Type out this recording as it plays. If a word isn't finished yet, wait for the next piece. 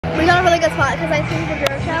a really good spot because I think the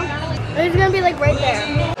drone show is gonna be like right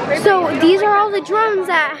there. So these are all the drones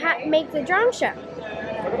that make the drone show,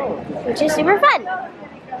 which is super fun. Do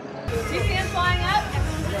you see them flying up?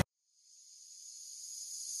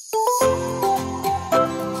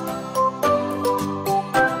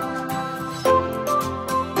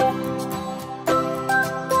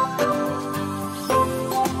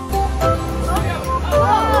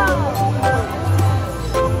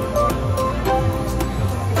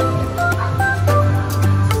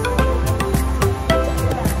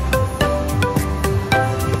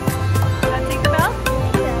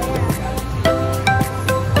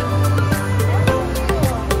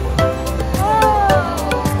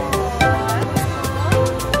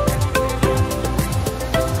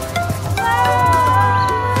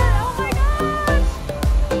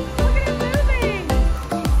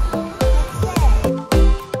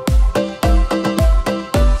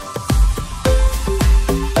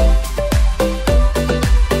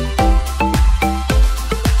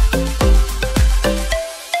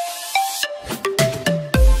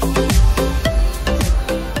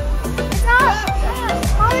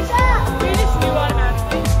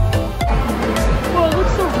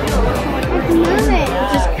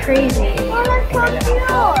 Crazy. Oh, that's so cute.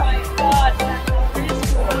 Oh my god.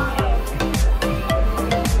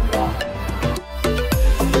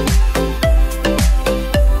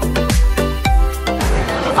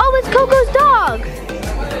 Oh, it's Coco's dog.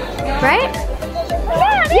 Right?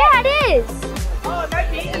 Yeah, it is. Oh, it might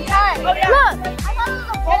be. Oh, yeah. Look. I thought it was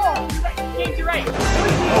a bull. James, you're right.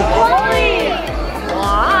 Holy.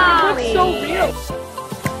 Wow. It looks so real.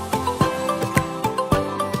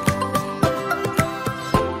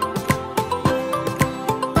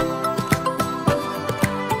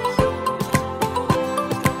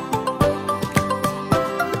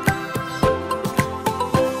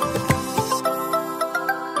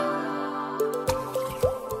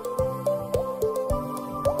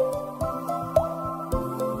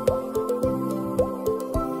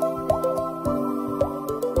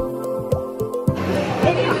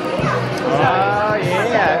 Oh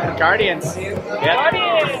yeah, Guardians. Yeah.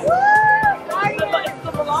 Guardians! It's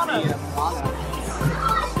the Milano.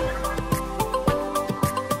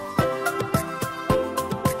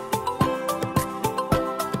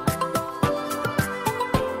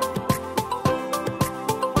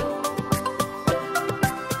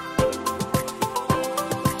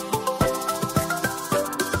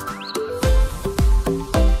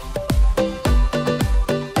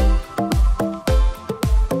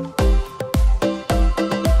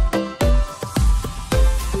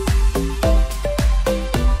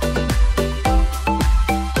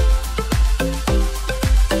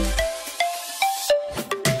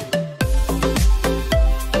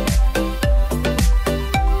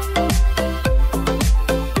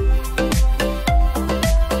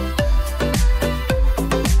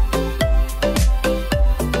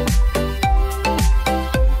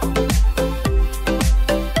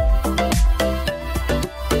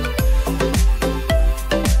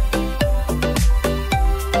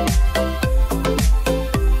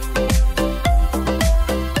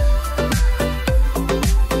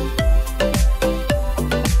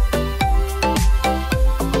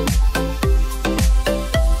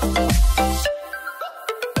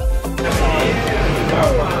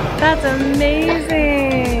 That's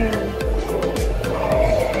amazing.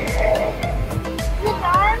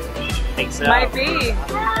 I think so. Might be.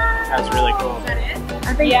 That's really cool. Is that it?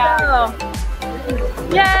 I think so.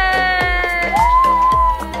 Yay!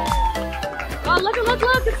 Oh, look,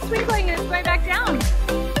 it's twinkling and it's going back down.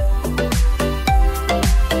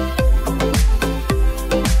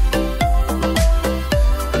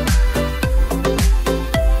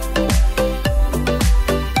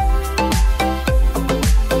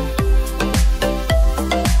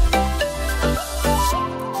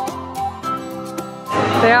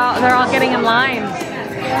 They're all getting in line.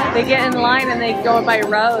 They get in line and they go by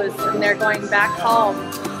rows and they're going back home.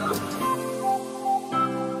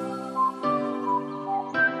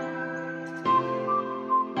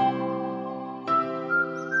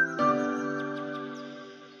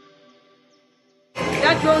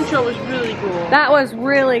 That drone show was really cool. That was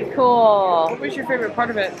really cool. What was your favorite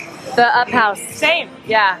part of it? The up house. Same.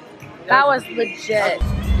 Yeah, that was legit.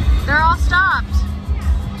 They're all stopped.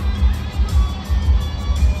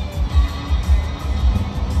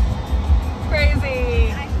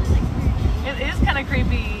 Crazy. It is kind of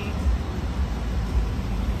creepy.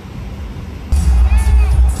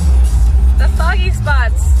 The foggy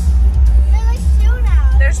spots. There's like two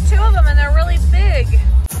now. There's two of them and they're really big.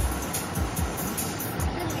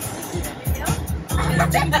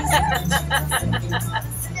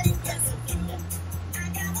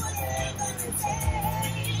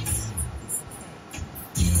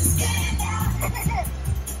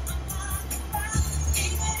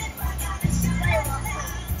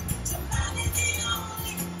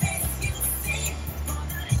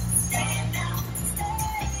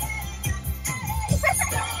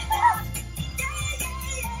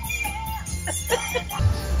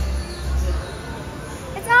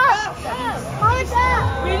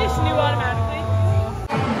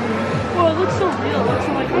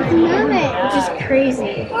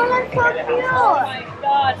 crazy. Oh my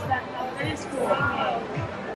gosh, that is cool.